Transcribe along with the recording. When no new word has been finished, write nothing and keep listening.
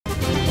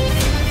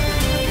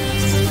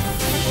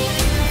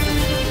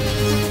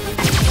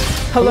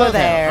Hello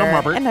there. I'm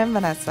Robert. And I'm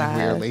Vanessa.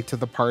 We're late to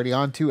the party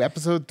on to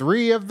episode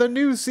 3 of the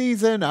new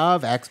season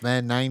of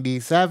X-Men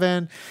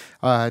 97.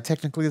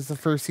 Technically, it's the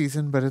first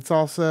season, but it's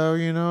also,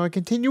 a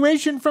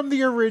continuation from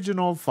the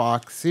original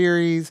Fox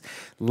series.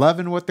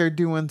 Loving what they're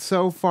doing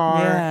so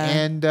far. Yeah.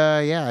 And,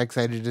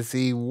 excited to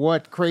see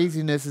what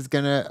craziness is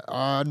going to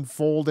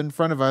unfold in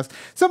front of us.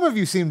 Some of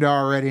you seem to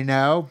already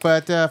know,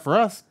 but for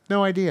us,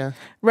 no idea.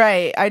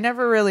 Right. I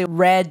never really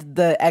read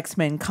the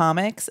X-Men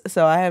comics,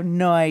 so I have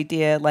no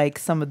idea,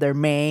 some of their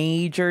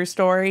major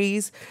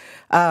stories.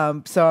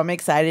 So I'm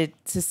excited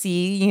to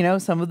see,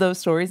 some of those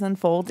stories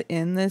unfold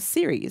in this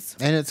series.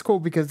 And it's cool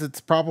because it's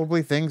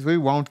probably things we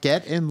won't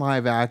get in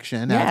live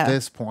action at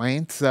this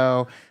point.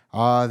 So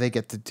they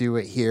get to do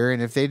it here.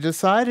 And if they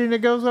decide and it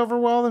goes over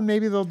well, then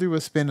maybe they'll do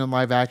a spin in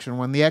live action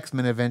when the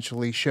X-Men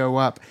eventually show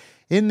up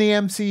in the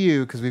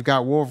MCU, because we've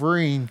got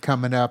Wolverine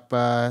coming up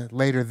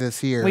later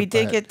this year. We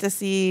did get to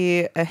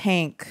see a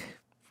Hank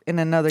in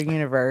another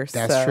universe.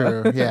 That's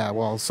true. Yeah,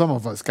 well, some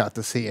of us got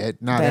to see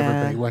it. Not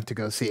everybody went to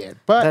go see it.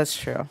 But that's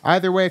true.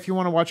 Either way, if you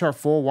want to watch our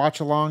full watch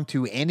along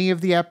to any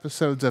of the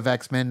episodes of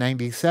X-Men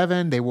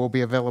 97, they will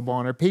be available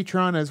on our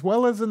Patreon as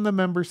well as in the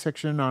member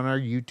section on our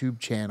YouTube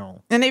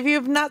channel. And if you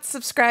have not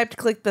subscribed,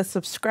 click the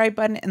subscribe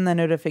button and the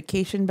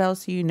notification bell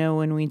so you know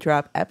when we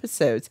drop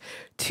episodes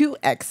to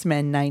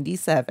X-Men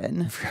 97.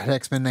 We've got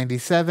X-Men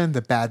 97,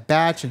 The Bad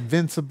Batch,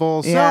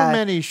 Invincible, so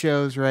many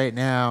shows right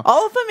now.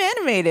 All of them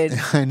animated.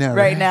 I know,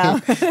 right now.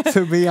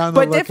 So be on the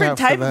but lookout different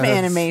type for of those.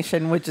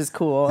 animation, which is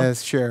cool.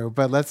 That's true.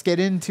 But let's get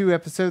into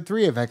episode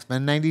 3 of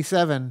X-Men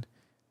 97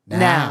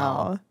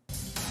 now.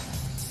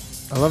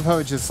 I love how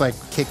it just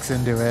kicks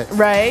into it.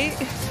 Right?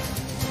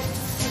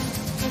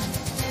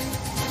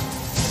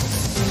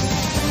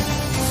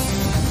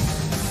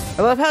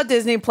 I love how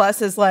Disney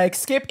Plus is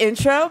skip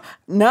intro?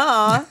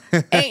 Nah,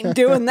 ain't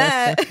doing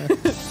that.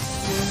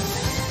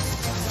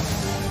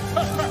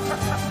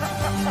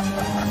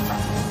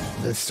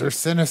 Mr.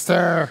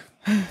 Sinister.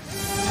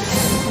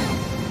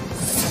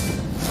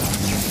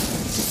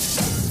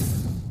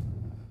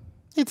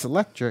 It's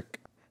electric.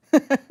 Her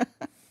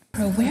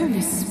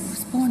awareness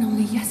was born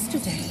only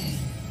yesterday.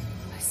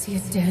 I see a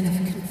den of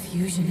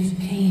confusion and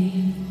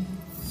pain.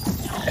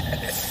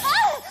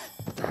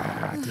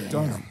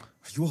 Darling,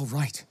 are you all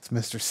right? It's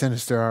Mr.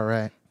 Sinister, all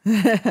right.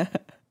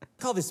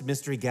 Call this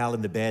mystery gal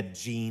in the bed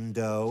Jean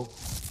Doe.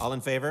 All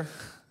in favor?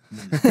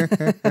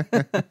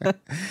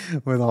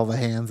 With all the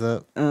hands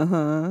up.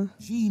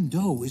 Jean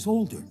Doe is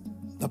older,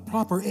 the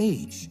proper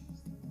age.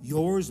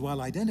 Yours, while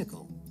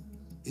identical,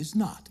 is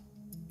not.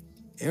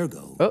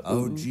 Ergo,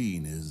 our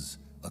Jean is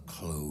a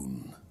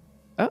clone.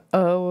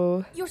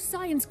 Uh-oh. Your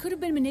science could have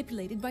been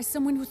manipulated by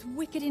someone with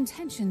wicked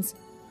intentions.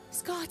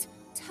 Scott,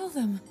 tell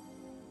them.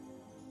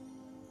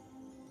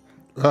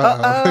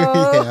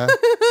 Yeah.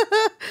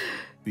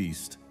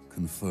 Beast,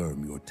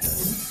 confirm your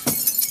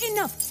tests.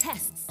 Enough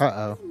tests.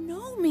 Uh-oh. You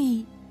know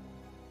me.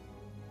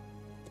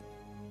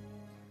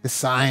 The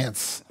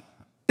science.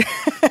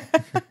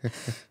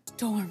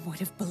 Storm would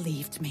have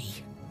believed me.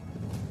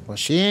 Well,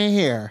 she ain't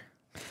here.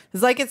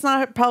 It's it's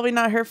probably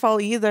not her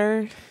fault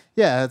either.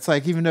 Yeah, it's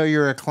even though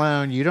you're a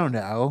clown, you don't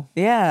know.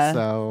 Yeah.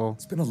 So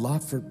it's been a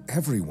lot for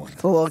everyone.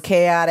 It's a little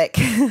chaotic.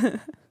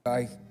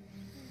 I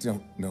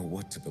don't know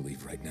what to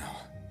believe right now.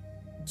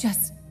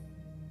 Just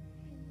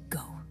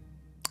go.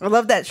 I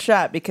love that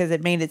shot because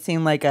it made it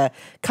seem like a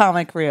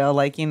comic reel,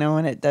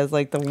 when it does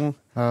the...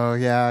 Oh,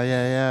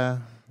 yeah.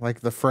 Like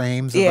the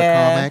frames of a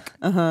comic.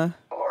 Uh-huh.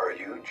 Are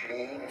you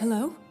Jean?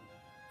 Hello?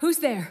 Who's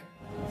there?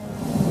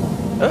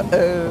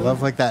 I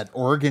love that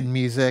organ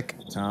music.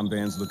 Tom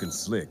Band's looking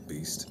slick,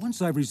 Beast.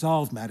 Once I've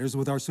resolved matters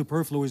with our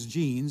superfluous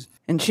genes,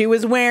 And she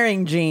was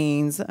wearing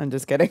jeans. I'm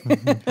just kidding.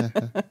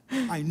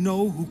 I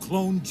know who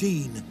cloned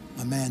Jean.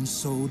 A man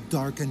so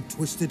dark and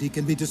twisted he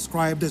can be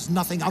described as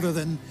nothing other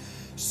than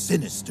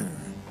sinister.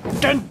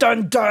 Dun,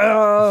 dun,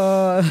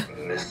 dun.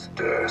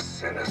 Mr.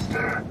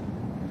 Sinister.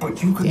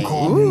 But you can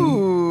call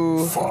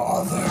me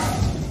Father.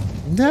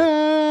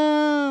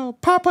 No,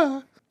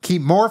 Papa.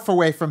 Keep Morph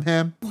away from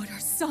him. But our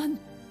son,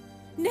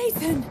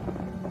 Nathan.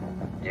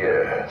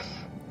 Yes.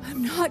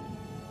 I'm not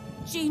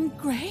Jean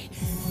Grey.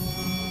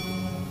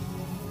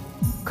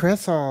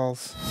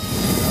 Crystals.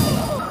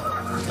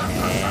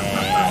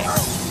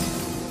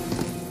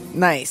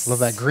 Nice. Love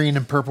that green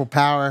and purple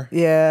power.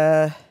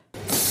 Yeah.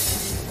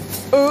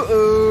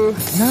 Uh-oh.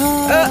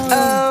 No.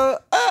 Uh-oh.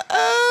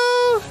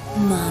 Uh-oh.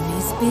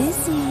 Mommy's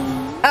busy.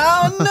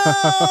 Oh,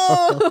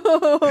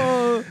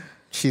 no.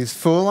 She's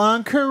full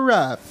on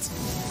corrupt.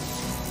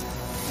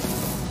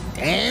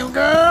 Damn,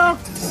 girl.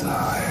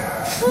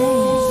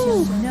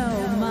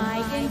 No,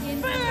 my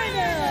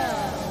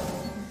inferno.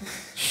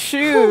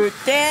 Shoot.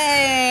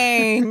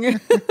 Dang.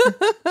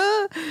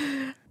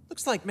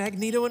 Looks like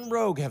Magneto and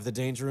Rogue have the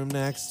Danger Room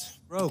next.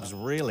 Rogue's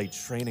really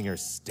training her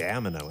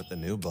stamina with the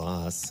new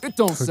boss.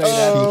 Don't say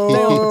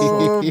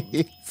Oh,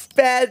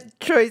 bad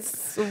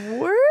choice of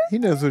word? He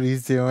knows what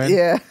he's doing.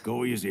 Yeah.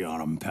 Go easy on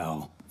him,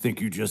 pal.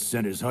 Think you just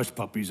sent his hush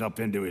puppies up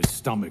into his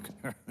stomach.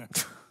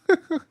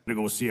 To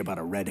go see about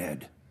a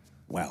redhead.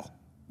 Well,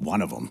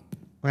 one of them.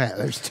 Yeah,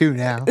 there's 2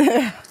 now.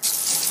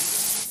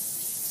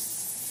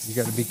 You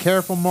got to be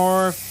careful,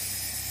 Morph.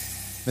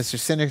 Mr.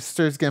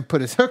 Sinister's going to put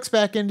his hooks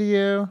back into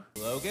you.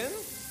 Logan?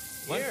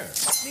 Here.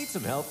 Need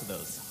some help with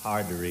those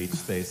hard-to-reach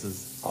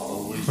spaces.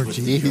 Always Oh, with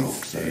the jeez.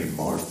 jokes, eh,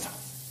 Morph?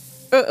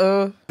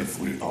 Uh-oh. If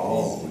we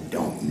all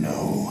don't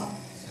know.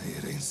 Say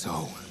it ain't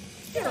so.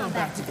 Get on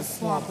back to the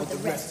swamp with the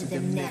rest of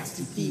them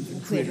nasty thieving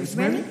critters,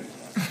 Remy.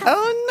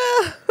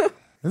 Oh, no.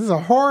 This is a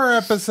horror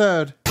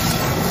episode.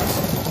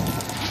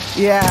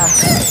 Yeah.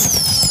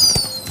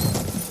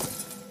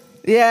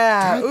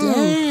 Yeah. God Ooh.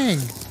 dang.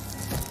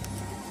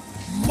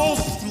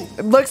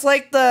 It looks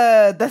like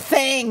the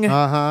thing.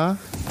 Uh-huh.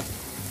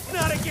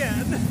 Not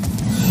again!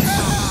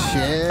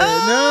 Shit.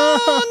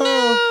 Oh,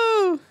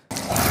 no.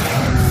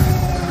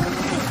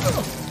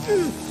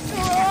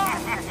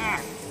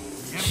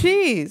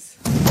 Jeez.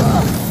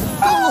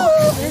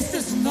 This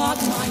is not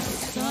my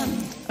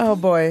son. Oh,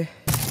 boy.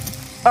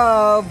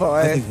 Oh, I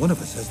boy. think one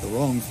of us has the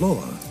wrong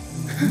floor.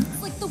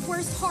 It's like the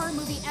worst horror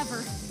movie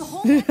ever. The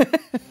whole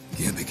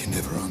Gabby can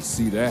never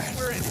unsee that.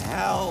 We're in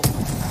hell.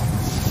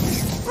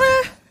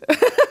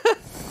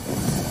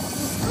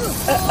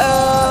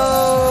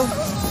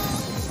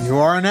 Uh-oh. You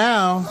are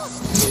now.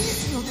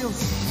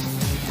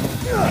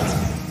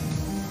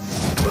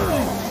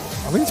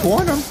 At least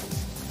warn him.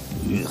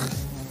 You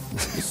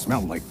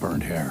smell like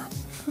burnt hair.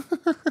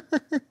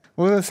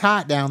 Well, it's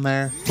hot down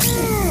there.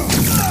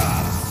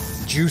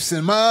 Juice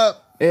him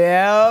up.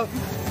 Yep.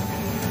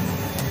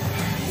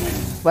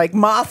 Like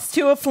moths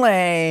to a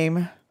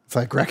flame. It's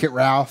like Wreck-It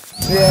Ralph.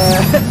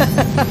 Yeah.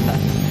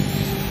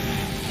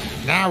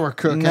 Now we're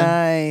cooking.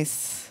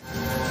 Nice.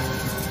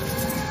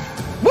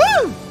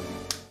 Woo!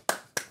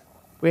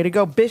 Way to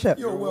go, Bishop.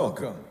 You're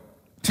welcome.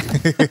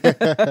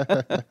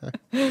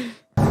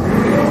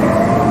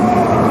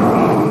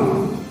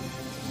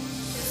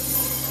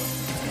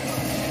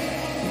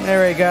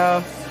 There we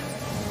go.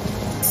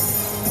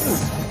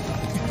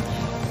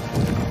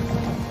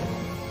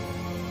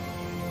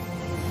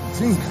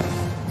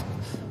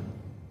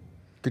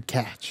 Good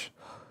catch.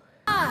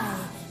 I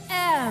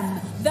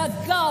am the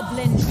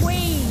Goblin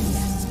Queen.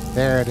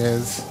 There it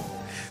is.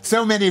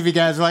 So many of you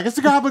guys are like, it's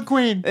the Goblin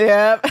Queen.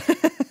 Yep.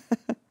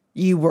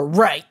 You were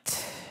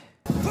right.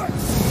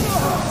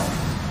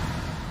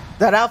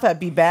 That outfit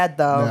be bad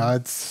though. No,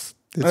 it's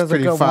That was a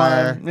pretty good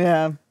fire. one.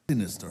 Yeah.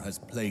 Sinister has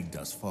plagued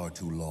us far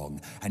too long,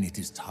 and it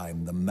is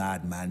time the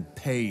madman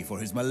pay for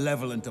his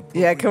malevolent approach.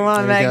 Yeah, come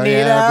on, There you go.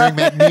 Magneto. Yeah, bring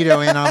Magneto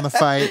in on the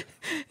fight.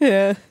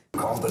 Yeah.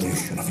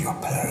 Combination of your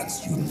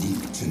parents'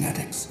 unique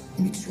genetics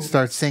meets your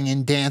Start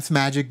singing Dance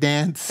Magic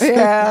Dance.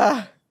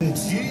 Yeah.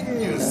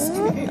 genius.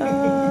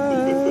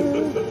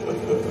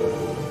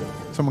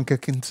 Someone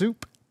cooking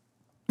soup.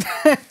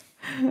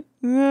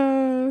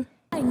 No.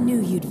 I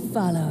knew you'd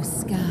follow,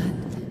 Scott.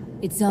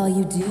 It's all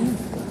you do.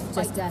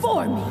 Just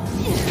for me.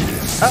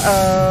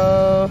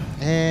 Uh-oh.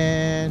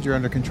 And you're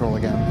under control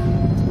again.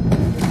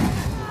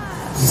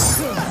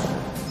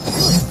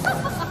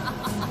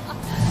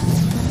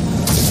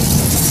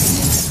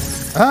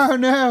 Oh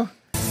no.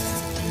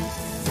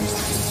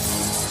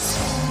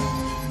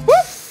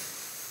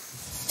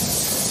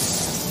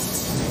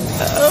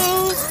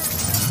 Oh.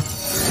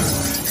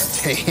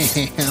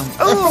 Damn.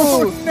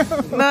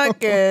 Oh, no. Not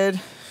good.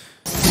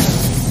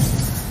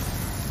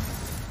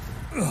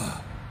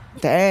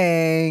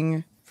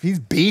 Dang. He's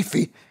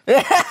beefy.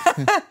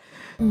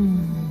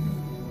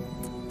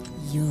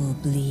 You'll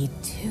bleed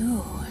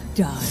too,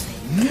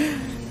 darling.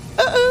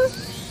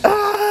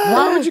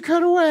 Why would you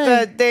cut away?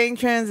 That dang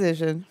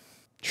transition.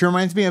 She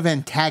reminds me of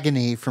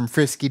Antagony from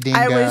Frisky Dingo.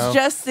 I was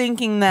just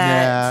thinking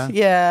that.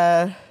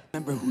 Yeah.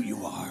 Remember who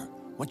you are,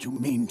 what you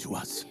mean to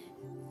us.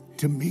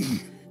 To me.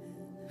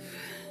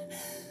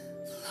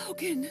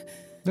 Logan,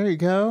 There you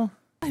go.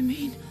 I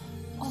mean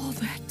all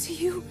that to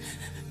you.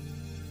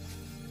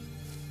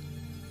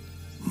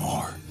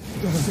 More.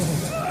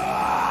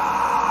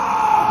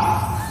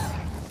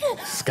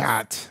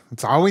 Scott.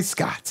 It's always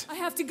Scott. I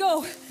have to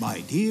go. My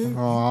dear,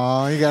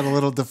 Oh, you got a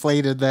little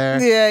deflated there.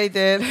 Yeah, he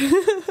did.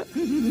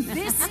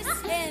 This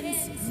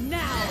ends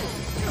now.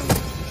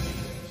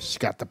 She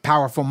got the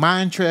powerful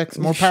mind tricks,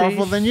 more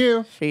powerful than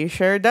you. She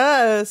sure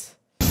does.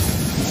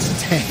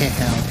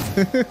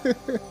 Damn.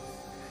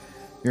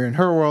 You're in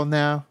her world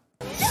now.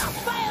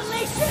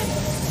 Violation.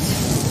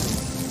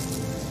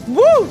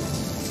 Woo!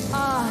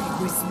 I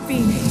was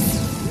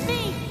Phoenix.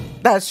 Me.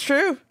 That's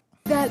true.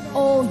 That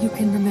all you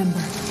can remember.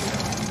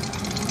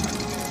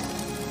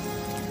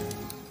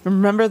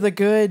 Remember the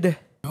good.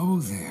 oh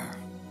there.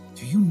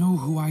 Do you know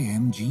who I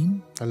am,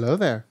 Jean? Hello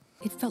there.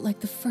 It felt like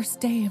the first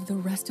day of the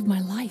rest of my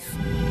life.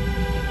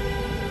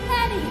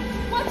 Eddie,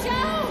 watch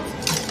out!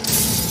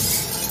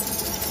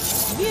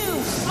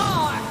 You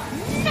are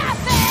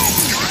nothing!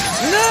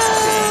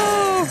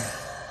 No!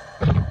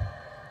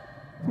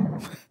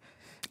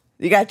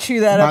 You gotta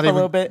chew that up a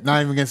little bit.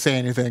 Not even gonna say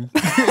anything.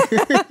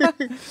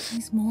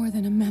 He's more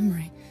than a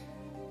memory.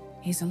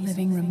 He's a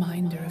living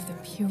reminder of the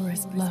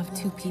purest love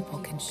two people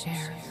can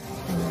share.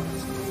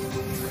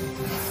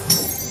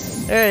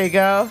 There you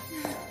go.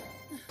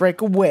 Break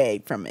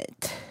away from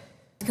it.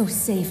 Go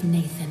save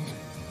Nathan.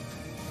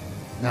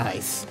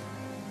 Nice.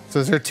 So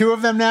is there 2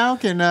 of them now?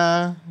 Can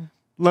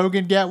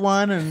Logan get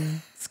one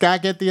and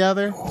Scott get the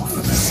other?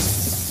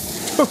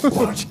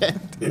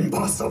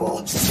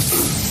 Impossible.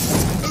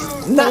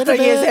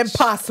 Nothing is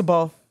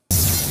impossible.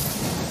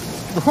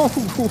 I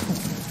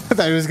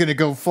thought he was going to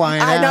go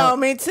flying out. I know,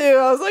 me too.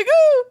 I was like,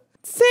 ooh,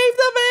 save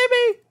the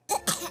baby.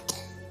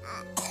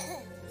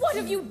 What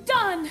have you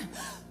done?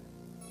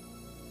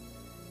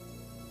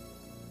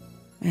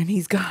 And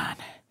he's gone.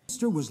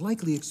 Sister was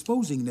likely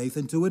exposing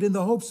Nathan to it in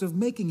the hopes of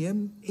making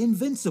him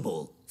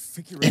invincible.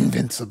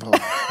 Invincible.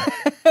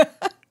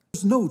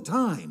 There's no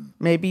time.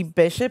 Maybe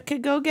Bishop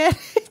could go get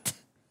it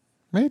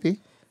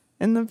Maybe.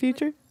 in the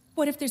future.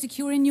 What if there's a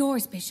cure in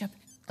yours, Bishop?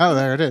 Oh,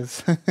 there it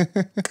is.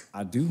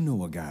 I do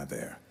know a guy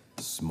there.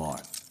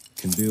 Smart.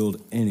 Can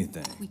build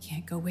anything. We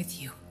can't go with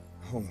you.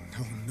 Oh,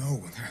 no.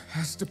 There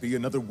has to be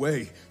another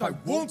way. I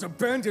won't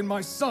abandon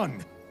my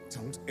son.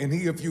 Don't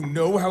any of you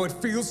know how it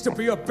feels to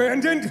be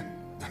abandoned?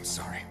 I'm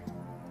sorry.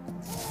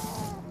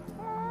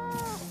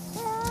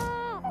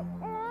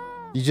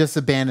 You just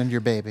abandoned your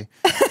baby.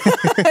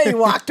 He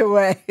walked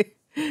away.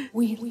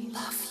 We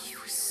love you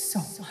so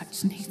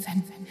much,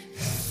 Nathan.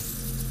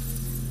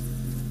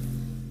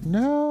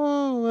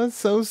 No, that's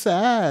so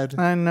sad.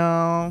 I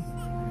know.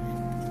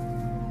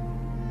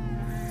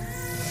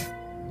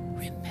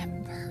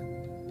 Remember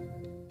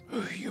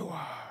Who you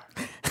are.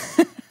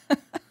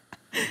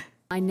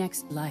 my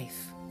next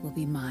life will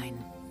be mine.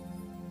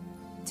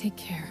 Take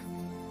care,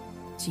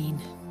 Jean.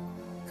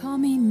 Call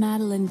me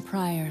Madeline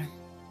Pryor.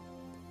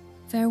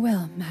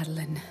 Farewell,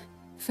 Madeline.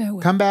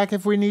 Farewell. Come back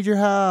if we need your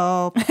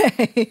help.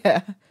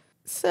 Yeah.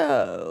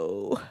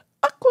 So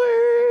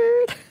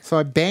awkward. So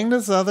I banged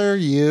this other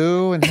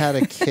you and had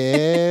a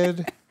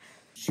kid.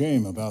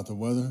 Shame about the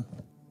weather,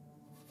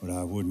 but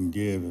I wouldn't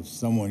give if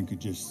someone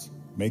could just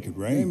make it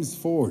rain. Name's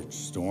Forge,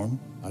 Storm.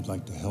 I'd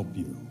like to help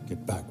you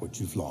get back what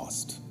you've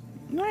lost.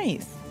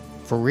 Nice.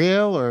 For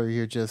real, or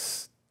you're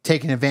just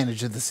taking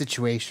advantage of the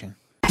situation?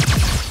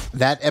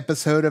 That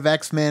episode of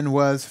X-Men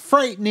was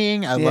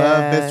frightening. I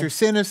love Mr.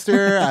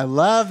 Sinister. I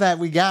love that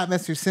we got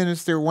Mr.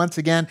 Sinister once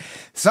again,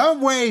 some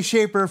way,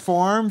 shape, or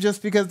form,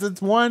 just because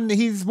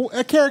he's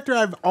a character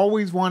I've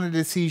always wanted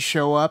to see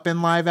show up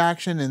in live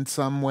action in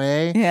some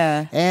way.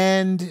 Yeah.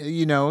 And,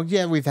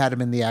 we've had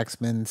him in the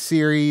X-Men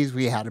series.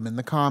 We had him in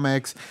the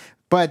comics.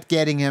 But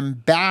getting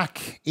him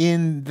back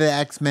in the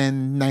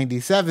X-Men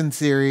 97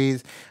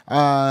 series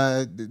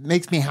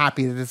makes me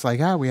happy that it's like,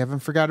 we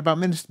haven't forgot about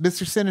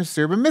Mr.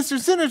 Sinister. But Mr.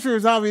 Sinister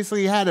has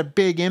obviously had a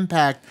big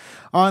impact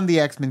on the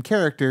X-Men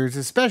characters,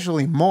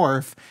 especially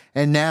Morph,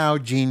 and now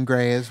Jean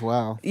Grey as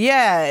well.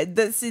 Yeah,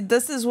 this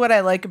is what I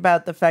like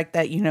about the fact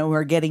that,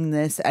 we're getting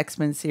this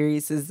X-Men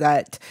series is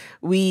that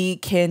we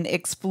can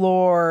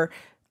explore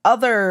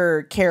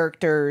other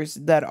characters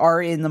that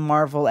are in the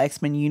Marvel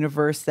X-Men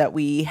universe that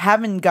we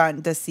haven't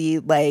gotten to see,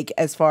 like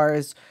as far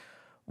as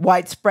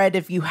widespread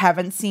if you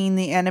haven't seen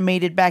the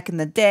animated back in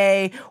the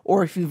day,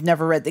 or if you've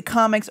never read the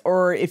comics,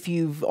 or if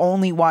you've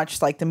only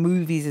watched like the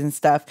movies and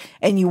stuff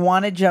and you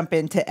want to jump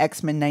into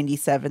X-Men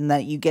 97,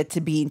 that you get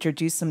to be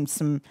introduced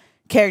some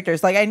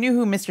characters. Like I knew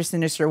who Mr.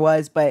 Sinister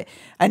was, but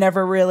I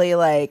never really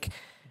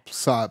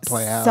saw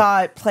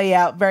it play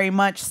out very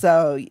much,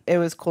 so it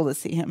was cool to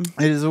see him.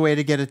 It is a way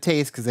to get a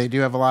taste because they do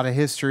have a lot of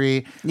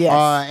history. Yes.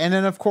 And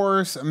then, of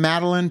course,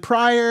 Madeline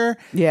Pryor.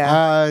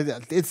 Yeah.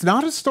 It's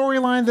not a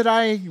storyline that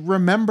I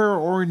remember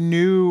or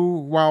knew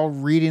while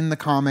reading the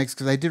comics,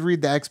 because I did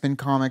read the X-Men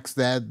comics,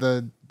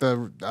 the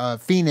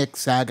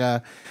Phoenix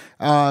saga,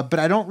 but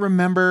I don't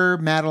remember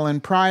Madeline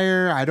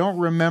Pryor. I don't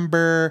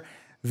remember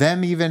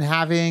them even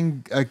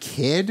having a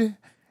kid.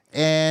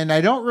 And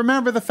I don't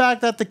remember the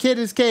fact that the kid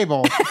is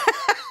Cable.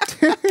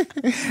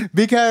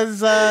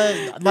 Because,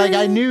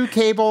 I knew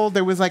Cable,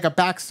 there was a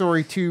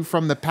backstory too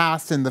from the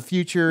past and the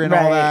future and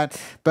all that.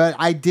 But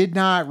I did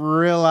not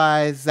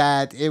realize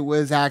that it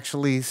was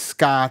actually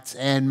Scott's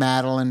and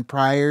Madeline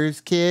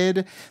Pryor's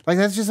kid.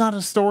 That's just not a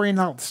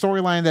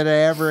storyline that I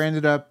ever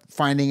ended up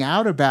finding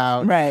out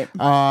about. Right.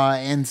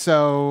 And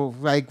so,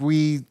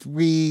 we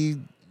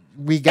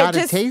got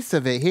a taste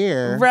of it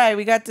here. Right.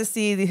 We got to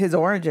see his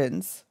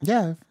origins.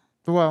 Yeah.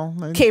 Well,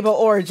 Cable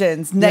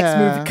Origins, next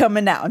movie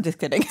coming out. I'm just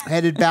kidding.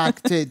 Headed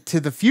back to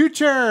the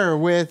future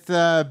with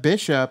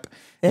Bishop.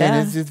 Yeah.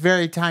 And it's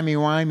very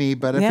timey-wimey,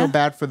 but I feel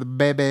bad for the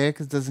baby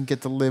because it doesn't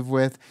get to live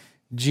with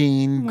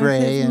Jean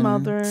Grey and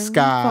mother,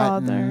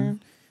 Scott. Father.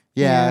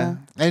 Yeah.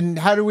 And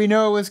how do we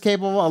know it was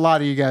Cable? A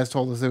lot of you guys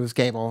told us it was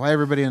Cable.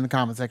 Everybody in the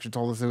comment section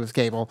told us it was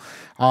Cable.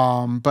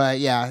 But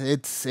yeah,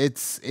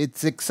 it's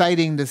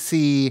exciting to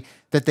see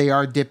that they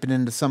are dipping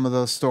into some of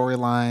those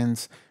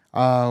storylines.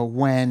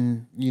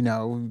 When,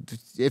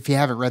 if you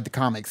haven't read the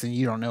comics and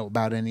you don't know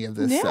about any of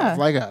this stuff,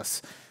 like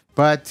us.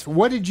 But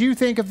what did you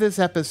think of this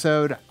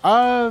episode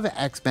of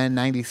X-Men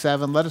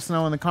 97? Let us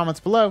know in the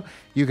comments below.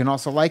 You can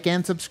also like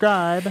and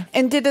subscribe.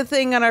 And did a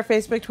thing on our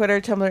Facebook,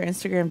 Twitter, Tumblr,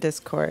 Instagram,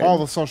 Discord. All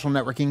the social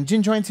networking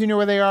gin joints, you know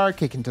where they are.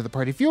 Kick into the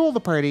party, fuel the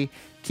party,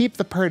 keep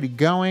the party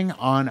going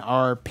on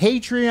our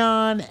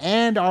Patreon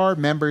and our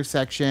member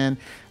section.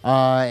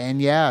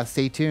 And yeah,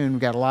 stay tuned.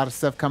 We've got a lot of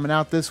stuff coming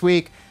out this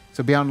week.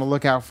 So be on the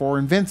lookout for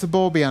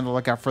Invincible. Be on the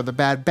lookout for The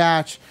Bad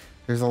Batch.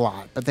 There's a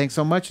lot. But thanks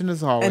so much, and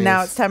as always... And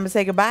now it's time to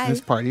say goodbye. This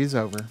party is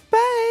over.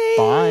 Bye.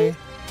 Bye.